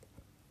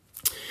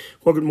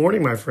Well, good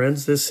morning, my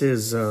friends. This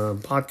is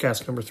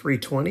podcast number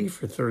 320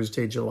 for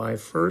Thursday, July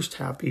 1st.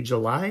 Happy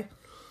July.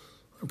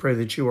 I pray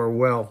that you are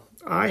well.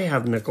 I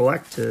have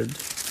neglected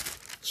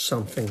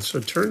something,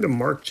 so turn to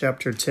Mark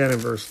chapter 10 and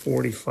verse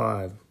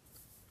 45.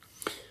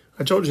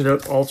 I told you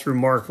that all through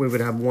Mark we would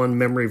have one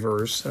memory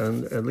verse,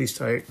 and at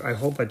least I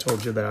hope I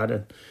told you that.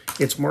 And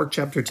it's Mark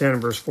chapter 10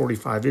 and verse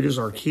 45. It is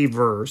our key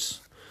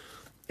verse.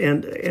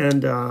 And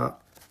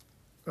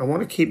I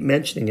want to keep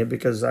mentioning it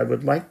because I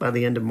would like by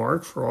the end of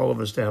Mark for all of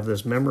us to have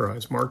this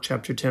memorized. Mark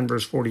chapter 10,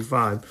 verse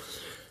 45.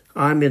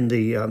 I'm in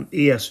the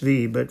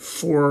ESV, but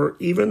for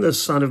even the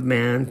Son of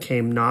Man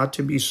came not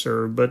to be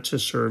served, but to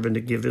serve and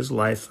to give his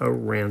life a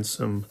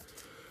ransom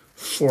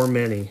for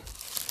many.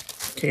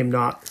 Came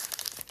not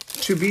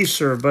to be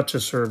served, but to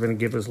serve and to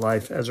give his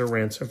life as a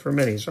ransom for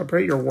many. So I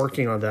pray you're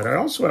working on that. I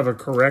also have a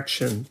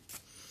correction.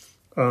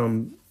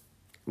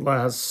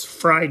 Last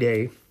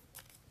Friday,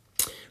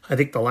 I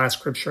think the last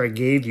scripture I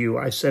gave you,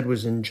 I said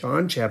was in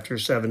John chapter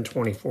 7,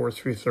 24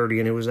 through 30,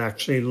 and it was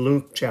actually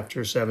Luke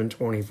chapter 7,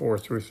 24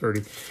 through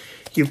 30.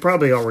 You've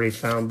probably already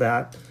found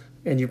that,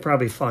 and you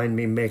probably find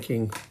me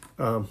making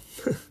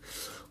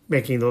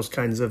making those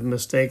kinds of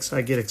mistakes.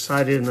 I get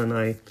excited, and then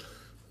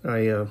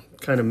I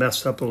kind of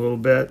mess up a little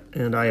bit,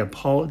 and I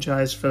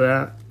apologize for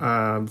that.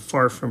 I'm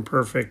far from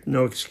perfect.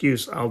 No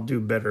excuse. I'll do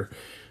better.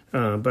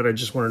 But I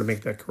just wanted to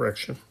make that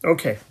correction.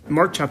 Okay,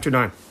 Mark chapter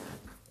 9.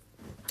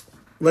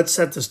 Let's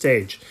set the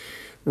stage.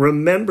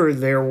 Remember,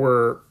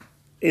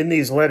 in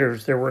these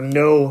letters, there were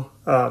no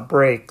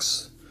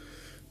breaks.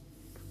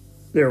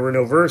 There were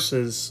no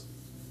verses.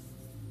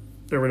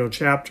 There were no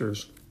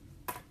chapters.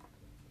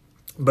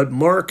 But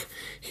Mark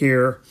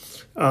here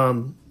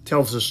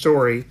tells the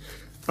story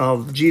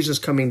of Jesus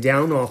coming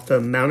down off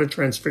the Mount of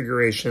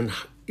Transfiguration.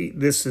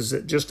 This is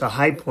just a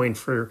high point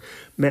for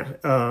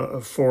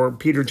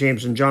Peter,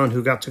 James, and John,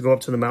 who got to go up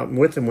to the mountain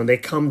with him. When they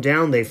come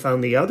down, they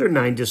found the other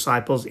 9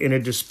 disciples in a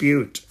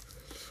dispute.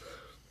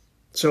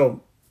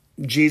 So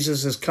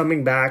Jesus is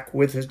coming back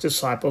with his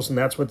disciples, and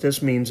that's what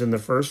this means in the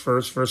first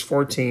verse, verse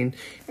 14.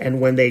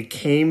 And when they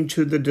came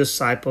to the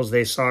disciples,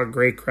 they saw a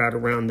great crowd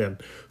around them.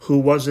 Who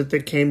was it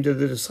that came to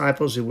the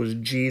disciples? It was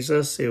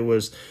Jesus. It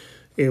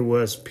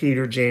was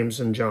Peter, James,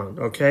 and John.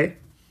 Okay?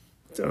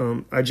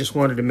 I just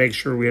wanted to make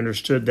sure we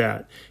understood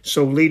that.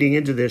 So leading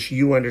into this,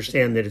 you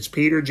understand that it's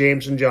Peter,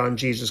 James, and John,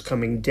 Jesus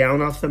coming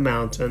down off the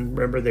mountain.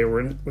 Remember, they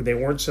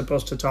weren't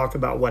supposed to talk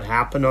about what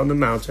happened on the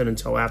mountain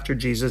until after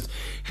Jesus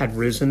had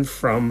risen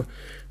from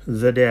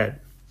the dead.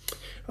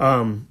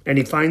 And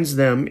he finds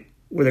them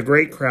with a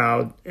great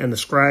crowd, and the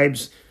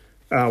scribes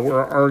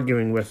were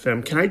arguing with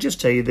them. Can I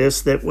just tell you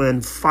this, that when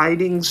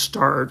fighting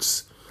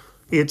starts,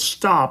 it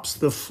stops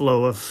the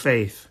flow of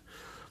faith.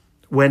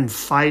 When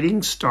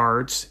fighting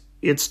starts,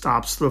 it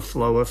stops the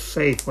flow of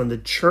faith. When the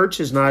church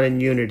is not in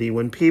unity,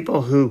 when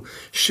people who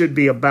should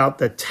be about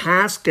the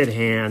task at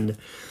hand,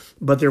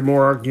 but they're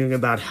more arguing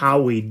about how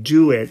we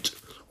do it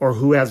or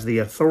who has the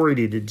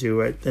authority to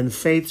do it, then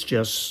faith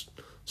just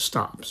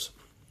stops.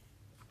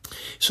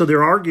 So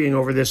they're arguing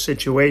over this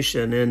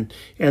situation. And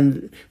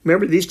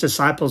remember, these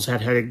disciples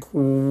had a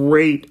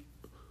great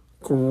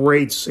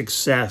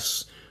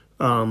success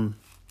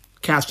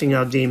casting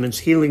out demons,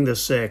 healing the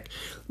sick.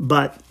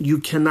 But you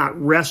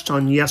cannot rest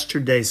on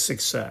yesterday's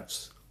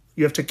success.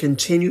 You have to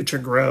continue to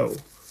grow.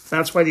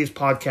 That's why these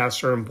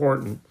podcasts are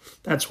important.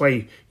 That's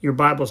why your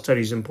Bible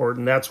study is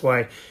important. That's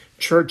why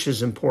church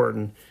is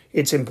important.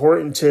 It's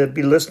important to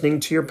be listening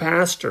to your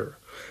pastor.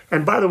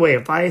 And by the way,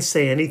 if I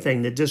say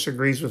anything that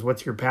disagrees with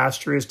what your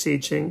pastor is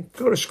teaching,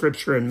 go to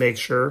Scripture and make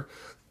sure,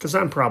 because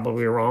I'm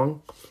probably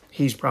wrong.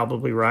 He's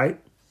probably right.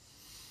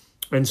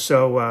 And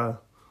so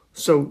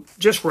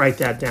just write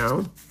that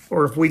down.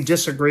 Or if we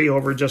disagree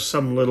over just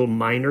some little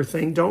minor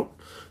thing, don't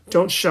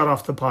shut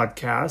off the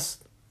podcast.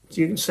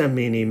 You can send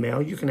me an email.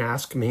 You can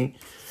ask me.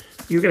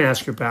 You can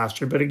ask your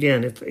pastor. But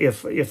again,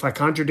 if I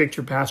contradict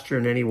your pastor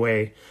in any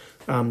way,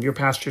 your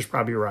pastor's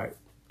probably right.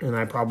 And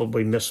I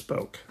probably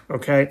misspoke.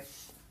 Okay?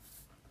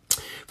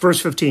 Verse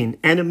 15.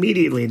 And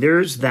immediately,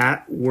 there's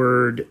that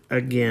word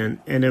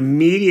again. And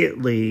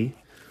immediately,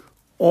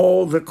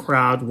 all the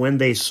crowd, when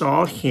they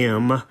saw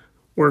him,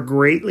 were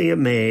greatly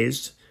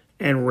amazed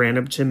and ran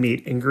up to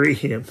meet and greet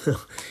him.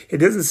 It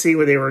doesn't see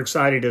where they were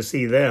excited to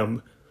see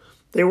them.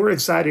 They were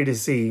excited to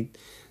see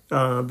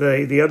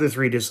the other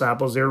 3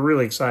 disciples. They were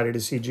really excited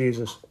to see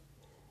Jesus.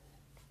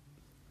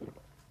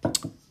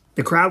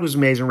 The crowd was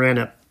amazed and ran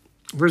up.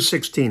 Verse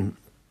 16.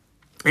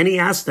 And he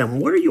asked them,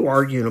 what are you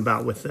arguing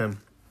about with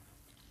them?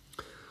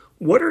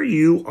 What are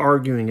you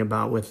arguing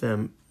about with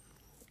them?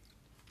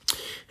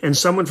 And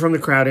someone from the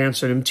crowd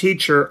answered him,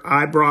 Teacher,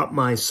 I brought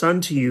my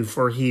son to you,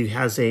 for he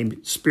has a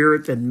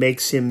spirit that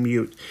makes him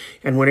mute.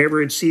 And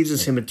whenever it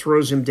seizes him, it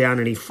throws him down,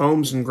 and he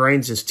foams and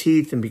grinds his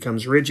teeth and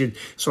becomes rigid.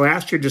 So I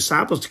asked your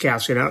disciples to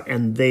cast it out,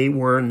 and they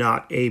were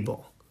not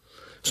able.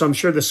 So I'm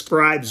sure the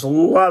scribes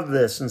love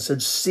this and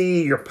said,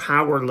 see, you're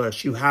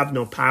powerless. You have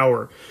no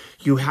power.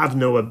 You have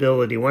no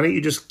ability. Why don't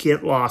you just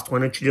get lost? Why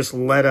don't you just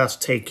let us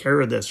take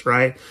care of this,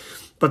 right?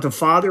 But the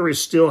father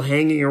is still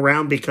hanging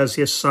around because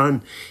his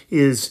son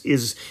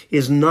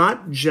is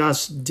not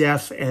just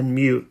deaf and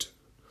mute,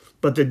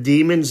 but the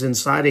demons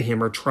inside of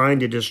him are trying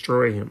to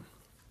destroy him.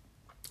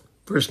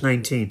 Verse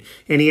 19,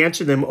 and he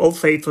answered them, O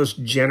faithless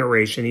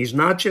generation. He's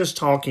not just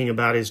talking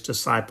about his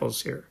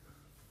disciples here.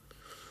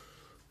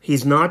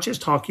 He's not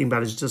just talking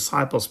about his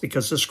disciples,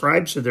 because the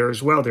scribes are there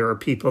as well. There are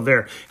people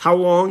there. How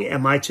long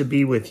am I to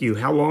be with you?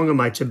 How long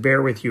am I to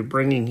bear with you?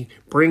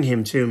 Bring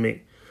him to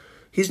me.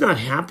 He's not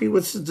happy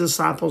with his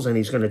disciples, and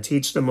he's going to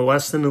teach them a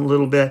lesson a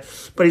little bit,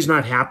 but he's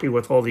not happy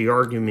with all the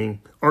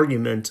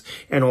argument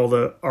and all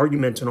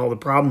the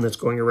problem that's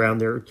going around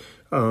there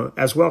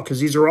as well, because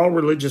these are all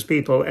religious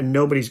people and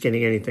nobody's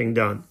getting anything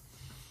done.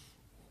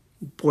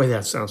 Boy,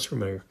 that sounds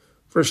familiar.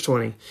 Verse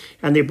 20,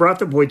 and they brought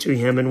the boy to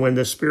him, and when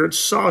the spirit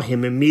saw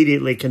him,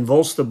 immediately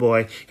convulsed the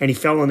boy, and he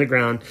fell on the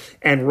ground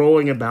and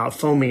rolling about,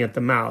 foaming at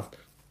the mouth.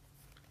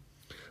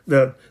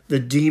 The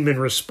demon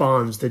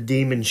responds. The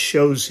demon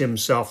shows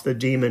himself. The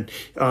demon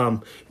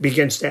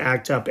begins to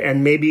act up.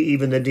 And maybe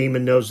even the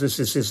demon knows this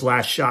is his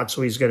last shot,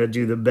 so he's going to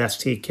do the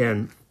best he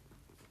can.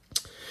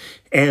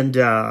 And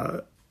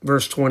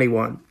verse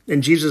 21,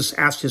 and Jesus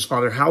asked his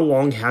father, how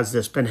long has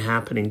this been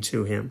happening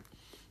to him?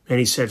 And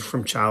he said,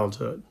 from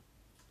childhood.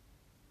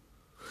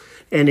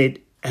 And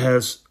it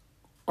has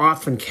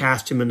often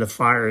cast him in the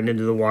fire and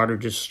into the water,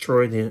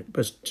 destroy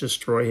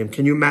him.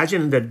 Can you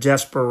imagine the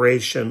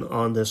desperation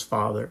on this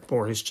father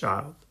for his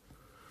child?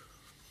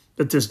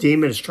 That this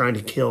demon is trying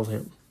to kill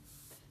him.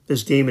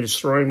 This demon is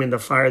throwing him in the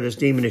fire. This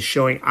demon is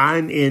showing,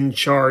 I'm in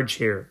charge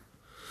here.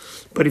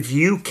 But if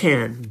you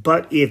can,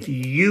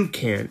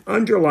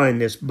 underline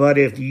this, but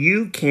if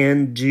you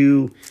can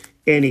do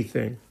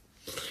anything.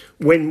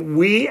 When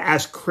we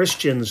as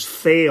Christians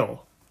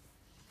fail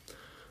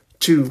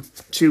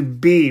to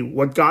be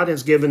what God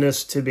has given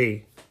us to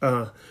be,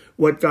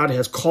 what God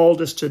has called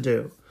us to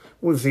do,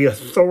 with the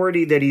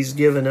authority that he's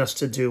given us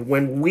to do,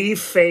 when we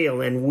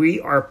fail and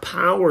we are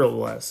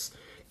powerless,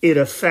 it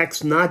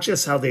affects not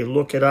just how they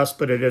look at us,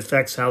 but it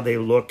affects how they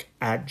look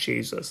at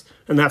Jesus.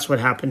 And that's what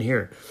happened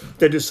here.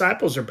 The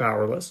disciples are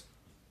powerless.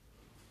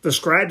 The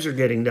scribes are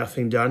getting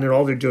nothing done, and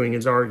all they're doing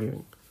is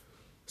arguing.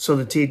 So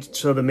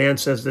the man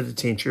says to the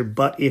teacher,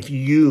 but if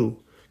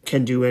you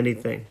can do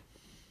anything,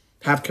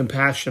 have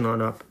compassion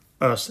on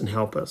us and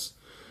help us.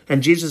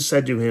 And Jesus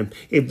said to him,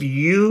 if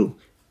you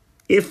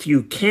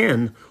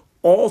can,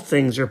 all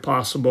things are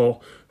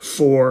possible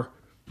for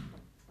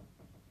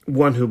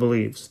one who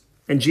believes.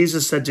 And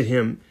Jesus said to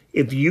him,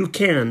 if you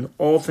can,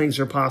 all things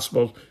are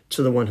possible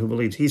to the one who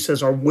believes. He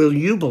says, or will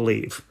you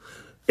believe?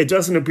 It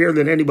doesn't appear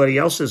that anybody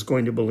else is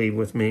going to believe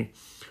with me.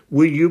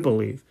 Will you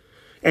believe?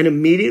 And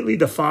immediately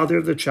the father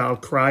of the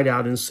child cried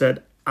out and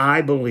said,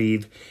 I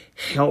believe,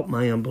 help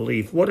my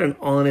unbelief. What an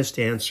honest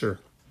answer.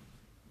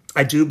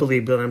 I do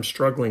believe that I'm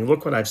struggling.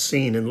 Look what I've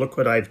seen, and look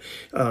what I've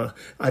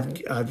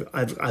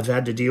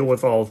had to deal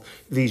with all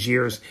these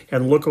years.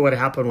 And look at what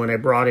happened when I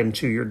brought him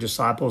to your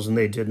disciples, and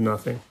they did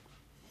nothing.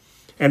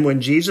 And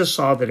when Jesus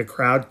saw that a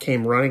crowd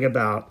came running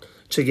about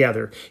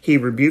together, he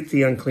rebuked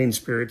the unclean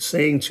spirit,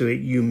 saying to it,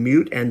 you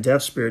mute and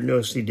deaf spirit.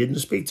 Notice he didn't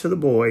speak to the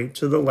boy,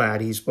 to the lad.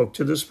 He spoke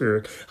to the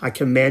spirit. I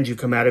command you,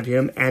 come out of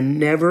him and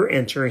never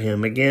enter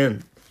him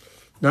again.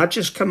 Not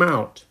just come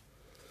out,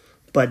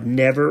 but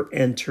never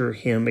enter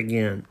him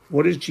again.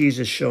 What is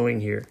Jesus showing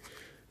here?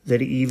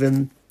 That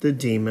even the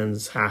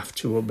demons have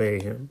to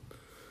obey him.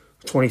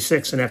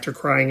 26, and after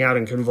crying out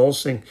and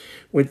convulsing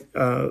with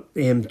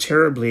him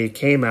terribly, it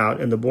came out,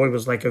 and the boy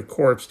was like a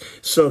corpse,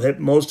 so that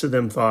most of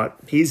them thought,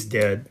 he's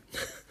dead.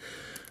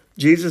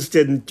 Jesus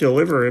didn't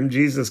deliver him,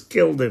 Jesus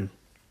killed him.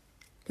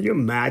 Can you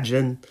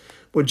imagine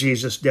what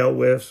Jesus dealt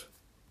with?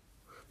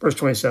 Verse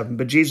 27,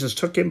 but Jesus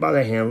took him by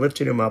the hand,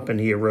 lifted him up,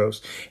 and he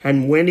arose.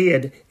 And when he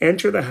had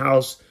entered the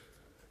house,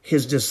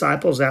 his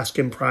disciples asked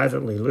him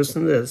privately,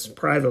 listen to this,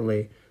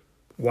 privately,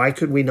 why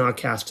could we not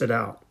cast it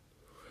out?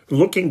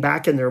 Looking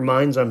back in their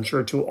minds, I'm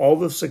sure, to all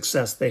the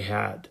success they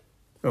had.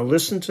 Now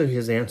listen to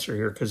his answer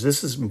here, because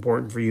this is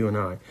important for you and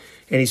I.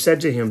 And he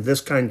said to him, this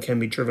kind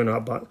cannot be driven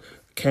out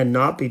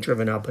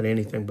by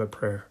anything but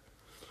prayer.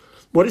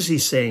 What is he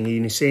saying?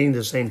 He's saying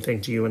the same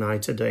thing to you and I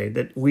today,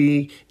 that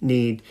we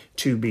need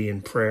to be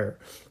in prayer.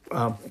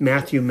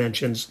 Matthew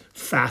mentions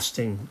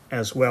fasting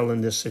as well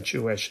in this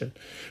situation.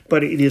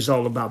 But it is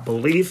all about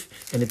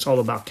belief, and it's all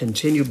about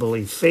continued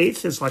belief.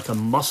 Faith is like a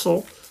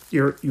muscle.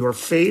 Your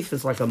faith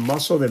is like a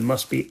muscle that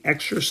must be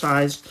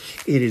exercised.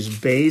 It is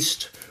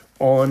based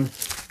on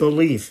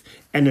belief.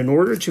 And in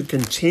order to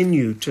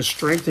continue to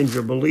strengthen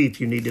your belief,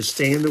 you need to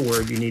stay in the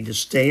Word, you need to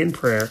stay in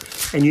prayer,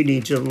 and you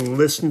need to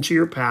listen to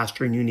your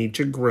pastor, and you need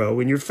to grow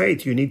in your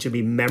faith. You need to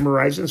be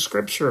memorizing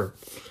Scripture.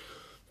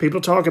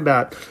 People talk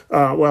about,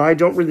 well, I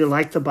don't really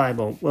like the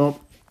Bible. Well,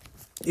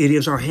 it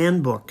is our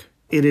handbook.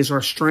 It is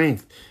our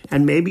strength.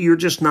 And maybe you're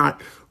just not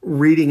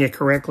reading it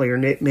correctly, or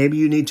maybe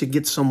you need to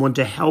get someone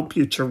to help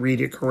you to read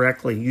it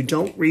correctly. You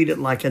don't read it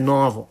like a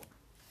novel.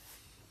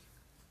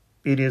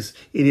 It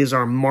is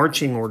our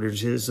marching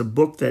orders. It is a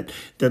book that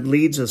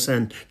leads us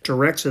and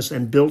directs us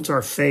and builds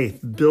our faith,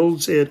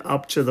 builds it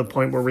up to the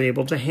point where we're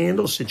able to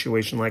handle a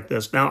situation like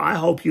this. Now, I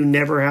hope you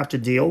never have to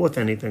deal with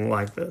anything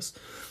like this.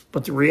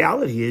 But the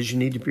reality is you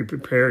need to be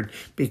prepared,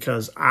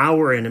 because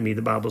our enemy,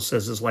 the Bible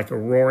says, is like a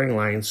roaring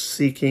lion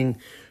seeking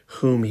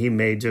whom he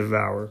may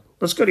devour.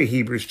 Let's go to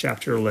Hebrews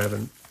chapter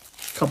 11,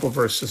 a couple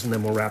verses, and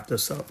then we'll wrap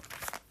this up.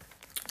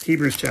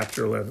 Hebrews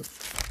chapter 11,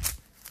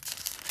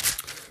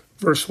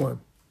 verse 1.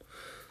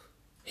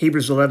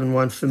 Hebrews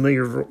 11:1,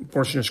 familiar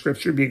portion of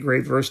Scripture, be a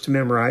great verse to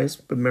memorize,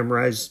 but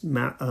memorize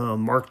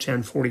Mark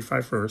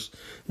 10:45 verse.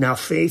 Now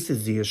faith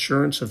is the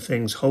assurance of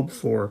things hoped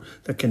for,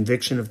 the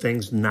conviction of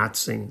things not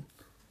seen.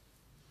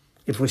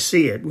 If we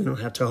see it, we don't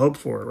have to hope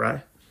for it,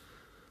 right?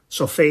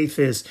 So faith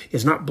is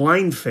not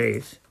blind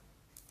faith.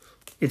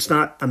 It's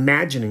not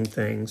imagining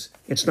things.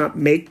 It's not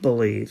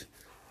make-believe,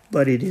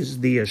 but it is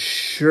the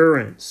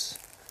assurance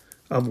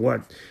of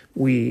what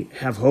we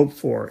have hope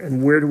for.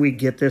 And where do we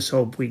get this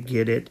hope? We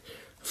get it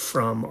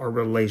from our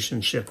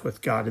relationship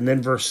with God. And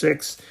then verse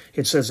 6,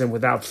 it says, and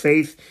without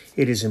faith,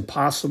 it is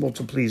impossible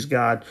to please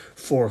God,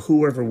 for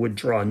whoever would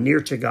draw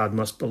near to God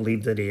must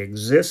believe that he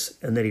exists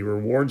and that he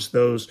rewards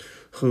those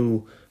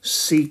who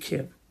seek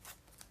him.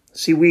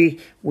 See, we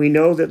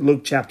know that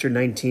Luke chapter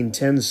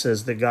 19:10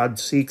 says that God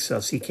seeks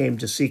us. He came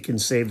to seek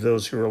and save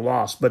those who are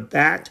lost.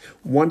 But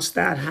once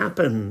that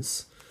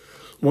happens,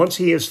 once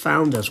he has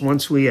found us,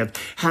 once we have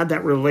had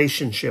that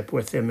relationship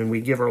with him and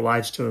we give our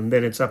lives to him,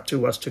 then it's up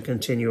to us to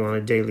continue on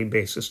a daily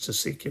basis to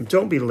seek him.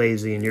 Don't be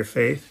lazy in your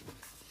faith.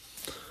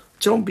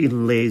 Don't be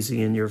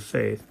lazy in your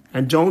faith.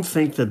 And don't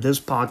think that this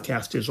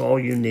podcast is all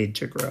you need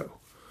to grow.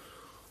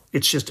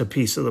 It's just a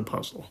piece of the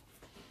puzzle.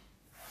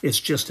 It's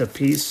just a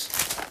piece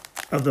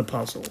of the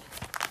puzzle.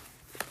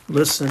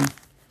 Listen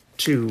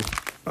to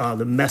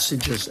the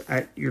messages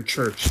at your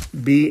church.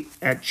 Be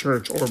at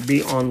church or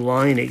be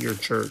online at your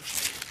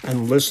church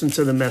and listen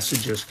to the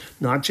messages.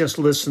 Not just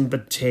listen,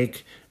 but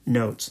take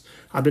notes.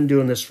 I've been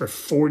doing this for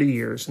 40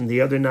 years. And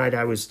the other night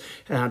I was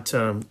at,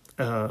 on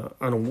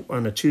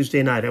a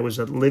Tuesday night, I was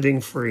at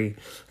Living Free,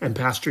 and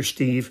Pastor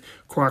Steve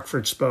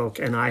Crockford spoke,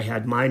 and I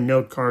had my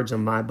note cards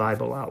and my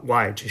Bible out.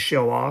 Why? To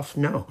show off?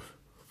 No,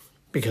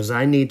 because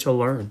I need to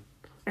learn.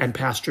 And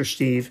Pastor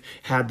Steve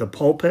had the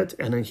pulpit,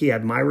 and he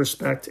had my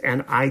respect,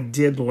 and I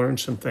did learn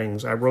some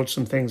things. I wrote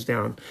some things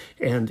down,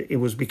 and it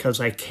was because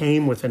I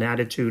came with an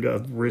attitude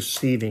of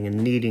receiving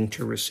and needing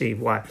to receive.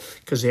 Why?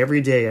 Because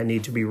every day I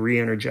need to be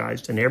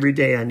re-energized, and every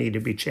day I need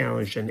to be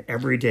challenged, and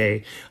every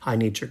day I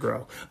need to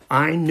grow.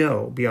 I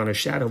know, beyond a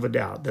shadow of a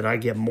doubt, that I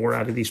get more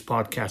out of these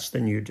podcasts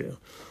than you do.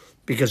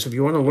 Because if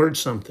you want to learn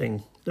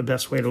something, the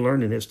best way to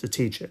learn it is to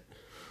teach it.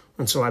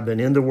 And so I've been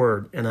in the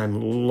Word, and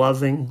I'm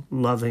loving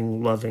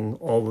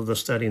all of the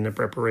study and the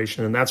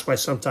preparation. And that's why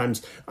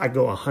sometimes I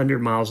go 100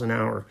 miles an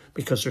hour,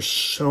 because there's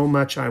so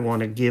much I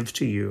want to give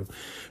to you.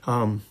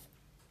 And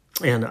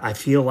I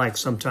feel like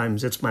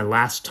sometimes it's my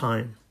last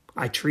time.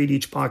 I treat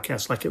each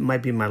podcast like it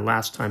might be my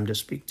last time to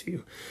speak to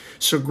you.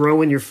 So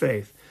grow in your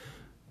faith,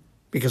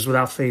 because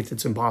without faith,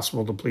 it's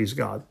impossible to please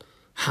God.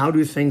 How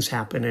do things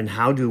happen, and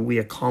how do we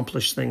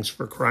accomplish things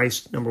for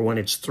Christ? Number one,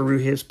 it's through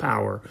his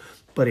power.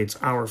 But it's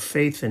our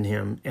faith in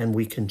him, and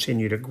we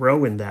continue to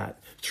grow in that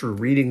through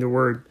reading the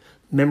Word,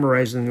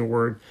 memorizing the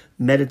Word,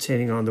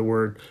 meditating on the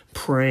Word,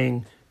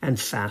 praying and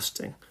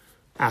fasting,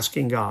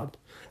 asking God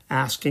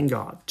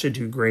to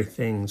do great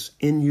things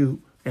in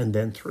you and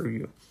then through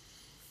you.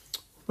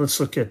 Let's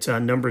look at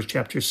Numbers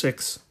chapter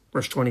 6,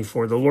 verse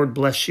 24. The Lord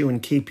bless you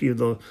and keep you.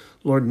 The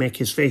Lord make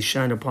his face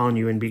shine upon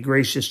you and be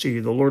gracious to you.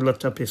 The Lord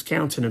lift up his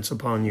countenance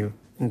upon you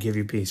and give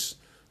you peace.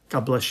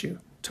 God bless you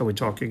till we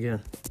talk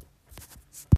again.